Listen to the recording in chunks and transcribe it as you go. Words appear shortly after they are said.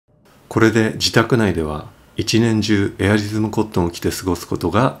これで自宅内では一年中エアリズムコットンを着て過ごすこと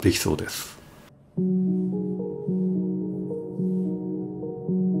ができそうです。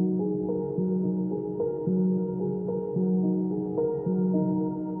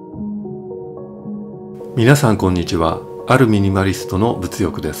皆さんこんにちは。あるミニマリストの物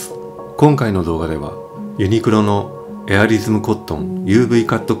欲です。今回の動画ではユニクロのエアリズムコットン UV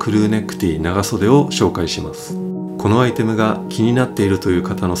カットクルーネック T 長袖を紹介します。このアイテムが気になっているという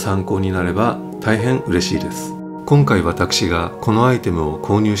方の参考になれば大変嬉しいです。今回私がこのアイテムを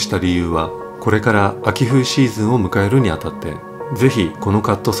購入した理由は、これから秋冬シーズンを迎えるにあたってぜひこの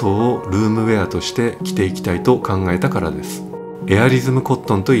カットソーをルームウェアとして着ていきたいと考えたからです。エアリズムコッ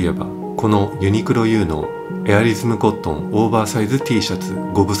トンといえばこのユニクロ U のエアリズムコットンオーバーサイズ T シャツ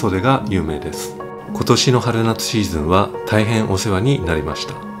5分袖が有名です。今年の春夏シーズンは大変お世話になりまし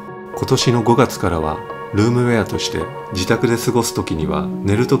た。今年の5月からはルームウェアとして自宅で過ごす時には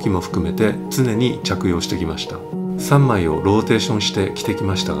寝る時も含めて常に着用してきました。3枚をローテーションして着てき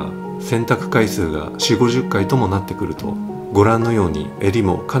ましたが、洗濯回数が4、50回ともなってくるとご覧のように襟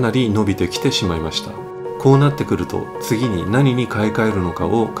もかなり伸びてきてしまいました。こうなってくると次に何に買い替えるのか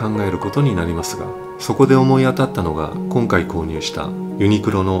を考えることになりますが、そこで思い当たったのが今回購入したユニ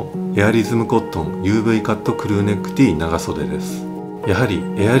クロのエアリズムコットン UV カットクルーネック T 長袖です。やはり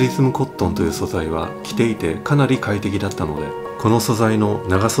エアリズムコットンという素材は着ていてかなり快適だったので、この素材の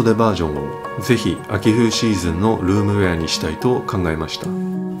長袖バージョンをぜひ秋冬シーズンのルームウェアにしたいと考えました。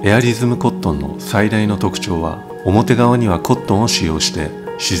エアリズムコットンの最大の特徴は、表側にはコットンを使用して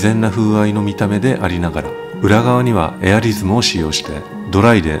自然な風合いの見た目でありながら、裏側にはエアリズムを使用してド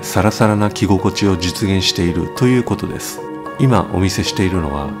ライでサラサラな着心地を実現しているということです。今お見せしている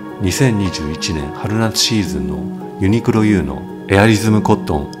のは2021年春夏シーズンのユニクロ U のエアリズムコッ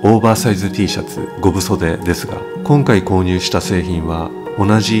トンオーバーサイズ T シャツ5分袖ですが、今回購入した製品は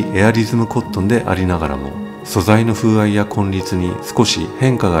同じエアリズムコットンでありながらも素材の風合いや混律に少し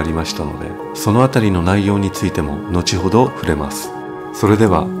変化がありましたので、そのあたりの内容についても後ほど触れます。それで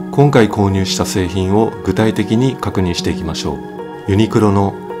は今回購入した製品を具体的に確認していきましょう。ユニクロ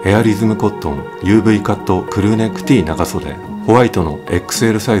のエアリズムコットン UV カットクルーネック T 長袖ホワイトの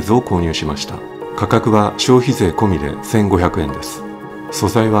XL サイズを購入しました。価格は消費税込みで1500円です。素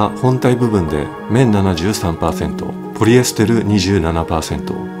材は本体部分で綿 73%、ポリエステル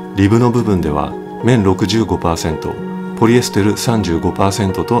 27%、リブの部分では綿 65%、ポリエステル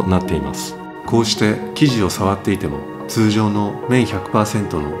 35% となっています。こうして生地を触っていても通常の綿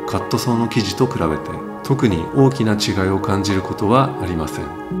 100% のカットソーの生地と比べて特に大きな違いを感じることはありませ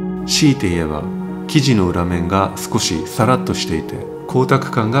ん。強いて言えば生地の裏面が少しサラッとしていて光沢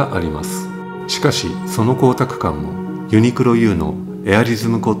感があります。しかしその光沢感もユニクロ U のエアリズ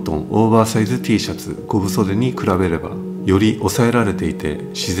ムコットンオーバーサイズ T シャツ5分袖に比べればより抑えられていて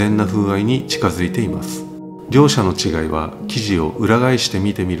自然な風合いに近づいています。両者の違いは生地を裏返して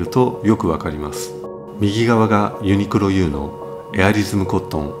見てみるとよくわかります。右側がユニクロ U のエアリズムコッ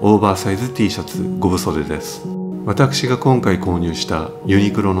トンオーバーサイズ T シャツ5分袖です。私が今回購入したユ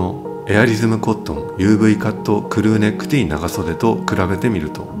ニクロのエアリズムコットン UV カットクルーネック T 長袖と比べてみ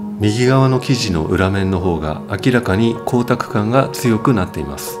ると、右側の生地の裏面の方が明らかに光沢感が強くなってい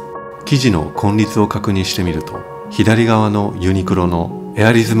ます。生地の混律を確認してみると、左側のユニクロのエ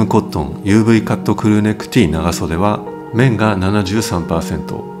アリズムコットン UV カットクルーネック T 長袖は綿が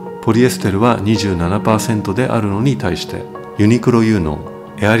 73%、ポリエステルは 27% であるのに対して、ユニクロ U の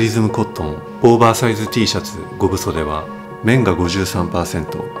エアリズムコットンオーバーサイズ T シャツ5分袖は綿が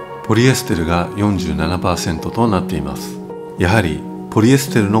 53%、ポリエステルが 47% となっています。やはりポリエス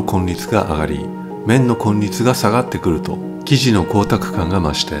テルの混律が上がり、綿の混律が下がってくると生地の光沢感が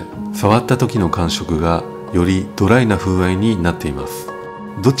増して、触った時の感触がよりドライな風合いになっています。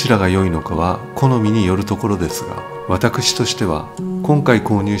どちらが良いのかは好みによるところですが、私としては今回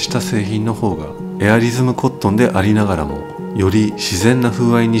購入した製品の方がエアリズムコットンでありながらもより自然な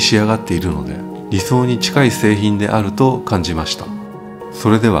風合いに仕上がっているので、理想に近い製品であると感じました。そ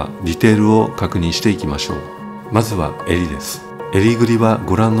れではディテールを確認していきましょう。まずは襟です。襟ぐりは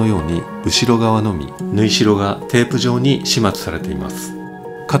ご覧のように後ろ側のみ縫い代がテープ状に始末されています。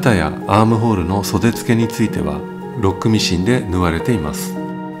肩やアームホールの袖付けについてはロックミシンで縫われています。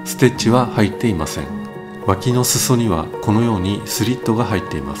ステッチは入っていません。脇の裾にはこのようにスリットが入っ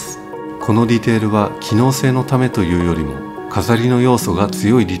ています。このディテールは機能性のためというよりも飾りの要素が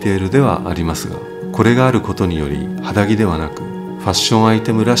強いディテールではありますが、これがあることにより肌着ではなくファッションアイ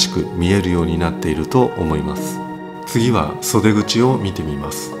テムらしく見えるようになっていると思います。次は袖口を見てみま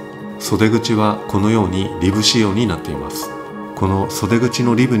す。袖口はこのようにリブ仕様になっています。この袖口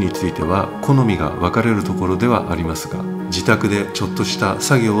のリブについては好みが分かれるところではありますが、自宅でちょっとした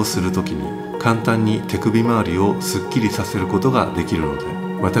作業をするときに簡単に手首周りをすっきりさせることができるので、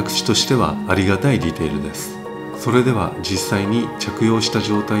私としてはありがたいディテールです。それでは実際に着用した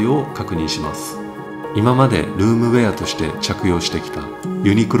状態を確認します。今までルームウェアとして着用してきた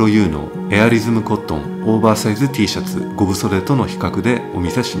ユニクロ U のエアリズムコットンオーバーサイズ T シャツ5分袖との比較でお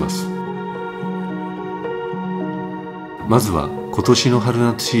見せします。まずは今年の春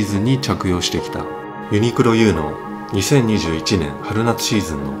夏シーズンに着用してきたユニクロ U の2021年春夏シー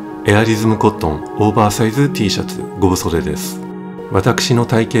ズンのエアリズムコットンオーバーサイズ T シャツ5分袖です。私の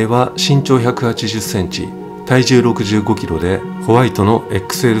体型は身長180センチ、体重65キロでホワイトの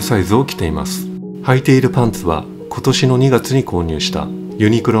XL サイズを着ています。履いているパンツは今年の2月に購入したユ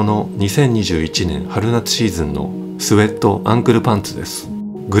ニクロの2021年春夏シーズンのスウェットアンクルパンツです。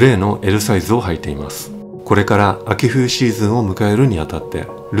グレーの L サイズを履いています。これから秋冬シーズンを迎えるにあたって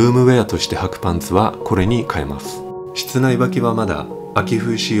ルームウェアとして履くパンツはこれに変えます。室内履きはまだ秋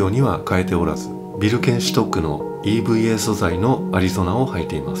冬仕様には変えておらず、ビルケンシュトックの EVA 素材のアリゾナを履い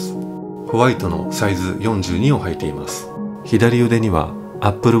ています。ホワイトのサイズ42を履いています。左腕にはア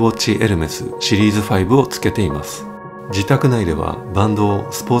ップルウォッチエルメスシリーズ5をつけています。自宅内ではバンドを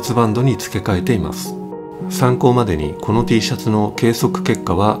スポーツバンドに付け替えています。参考までにこの T シャツの計測結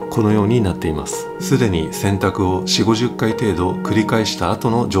果はこのようになっています。すでに洗濯を4、50回程度繰り返した後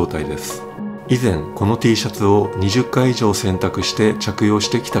の状態です。以前この T シャツを20回以上洗濯して着用し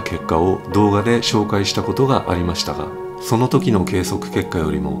てきた結果を動画で紹介したことがありましたが、その時の計測結果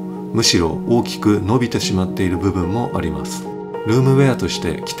よりもむしろ大きく伸びてしまっている部分もあります。ルームウェアとし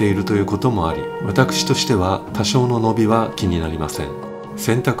て着ているということもあり、私としては多少の伸びは気になりません。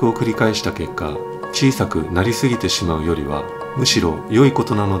洗濯を繰り返した結果、小さくなりすぎてしまうよりはむしろ良いこ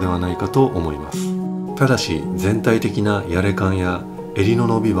となのではないかと思います。ただし全体的なやれ感や襟の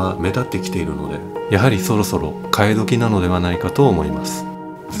伸びは目立ってきているので、やはりそろそろ替え時なのではないかと思います。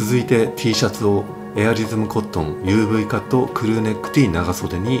続いて T シャツをエアリズムコットン UV カットクルーネック T 長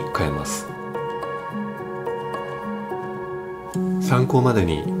袖に変えます。参考まで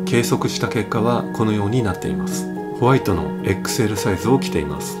に計測した結果はこのようになっています。ホワイトの XL サイズを着てい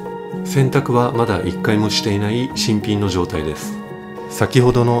ます。洗濯はまだ1回もしていない新品の状態です。先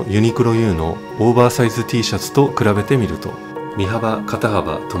ほどのユニクロ U のオーバーサイズ T シャツと比べてみると、身幅肩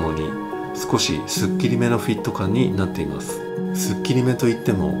幅ともに少しすっきりめのフィット感になっています。すっきりめといっ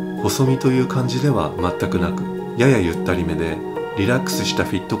ても細身という感じでは全くなく、ややゆったりめでリラックスした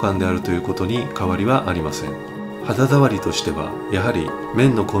フィット感であるということに変わりはありません。肌触りとしてはやはり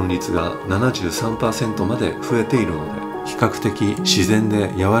綿の混率が 73% まで増えているので、比較的自然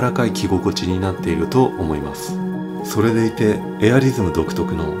で柔らかい着心地になっていると思います。それでいてエアリズム独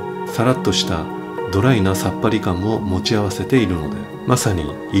特のさらっとしたドライなさっぱり感も持ち合わせているので、まさに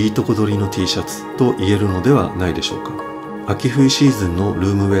いいとこ取りの T シャツと言えるのではないでしょうか。秋冬シーズンのル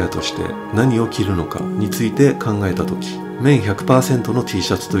ームウェアとして何を着るのかについて考えた時、綿 100% の T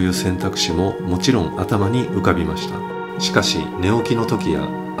シャツという選択肢ももちろん頭に浮かびました。しかし寝起きの時や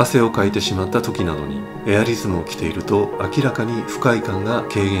汗をかいてしまった時などにエアリズムを着ていると明らかに不快感が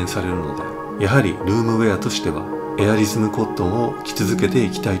軽減されるので、やはりルームウェアとしてはエアリズムコットンを着続けて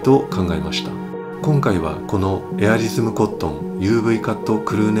いきたいと考えました。今回はこのエアリズムコットン UV カット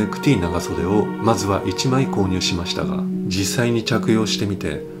クルーネック T 長袖をまずは1枚購入しましたが、実際に着用してみ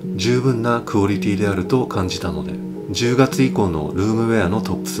て十分なクオリティであると感じたので、10月以降のルームウェアの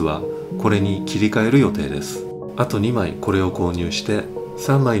トップスはこれに切り替える予定です。あと2枚これを購入して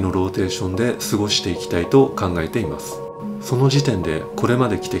3枚のローテーションで過ごしていきたいと考えています。その時点でこれま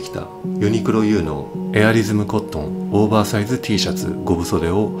で着てきたユニクロ U のエアリズムコットンオーバーサイズ T シャツ5分袖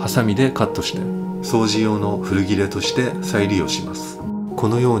をハサミでカットして掃除用の古着れとして再利用します。こ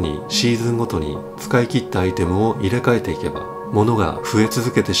のようにシーズンごとに使い切ったアイテムを入れ替えていけば物が増え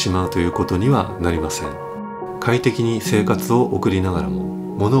続けてしまうということにはなりません。快適に生活を送りながらも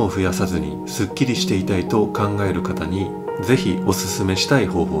物を増やさずにすっきりしていたいと考える方にぜひおすすめしたい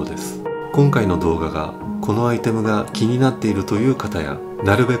方法です。今回の動画がこのアイテムが気になっているという方や、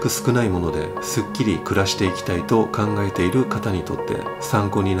なるべく少ないものですっきり暮らしていきたいと考えている方にとって参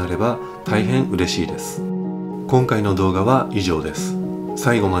考になれば大変嬉しいです。今回の動画は以上です。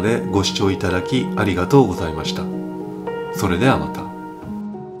最後までご視聴いただきありがとうございました。それではまた。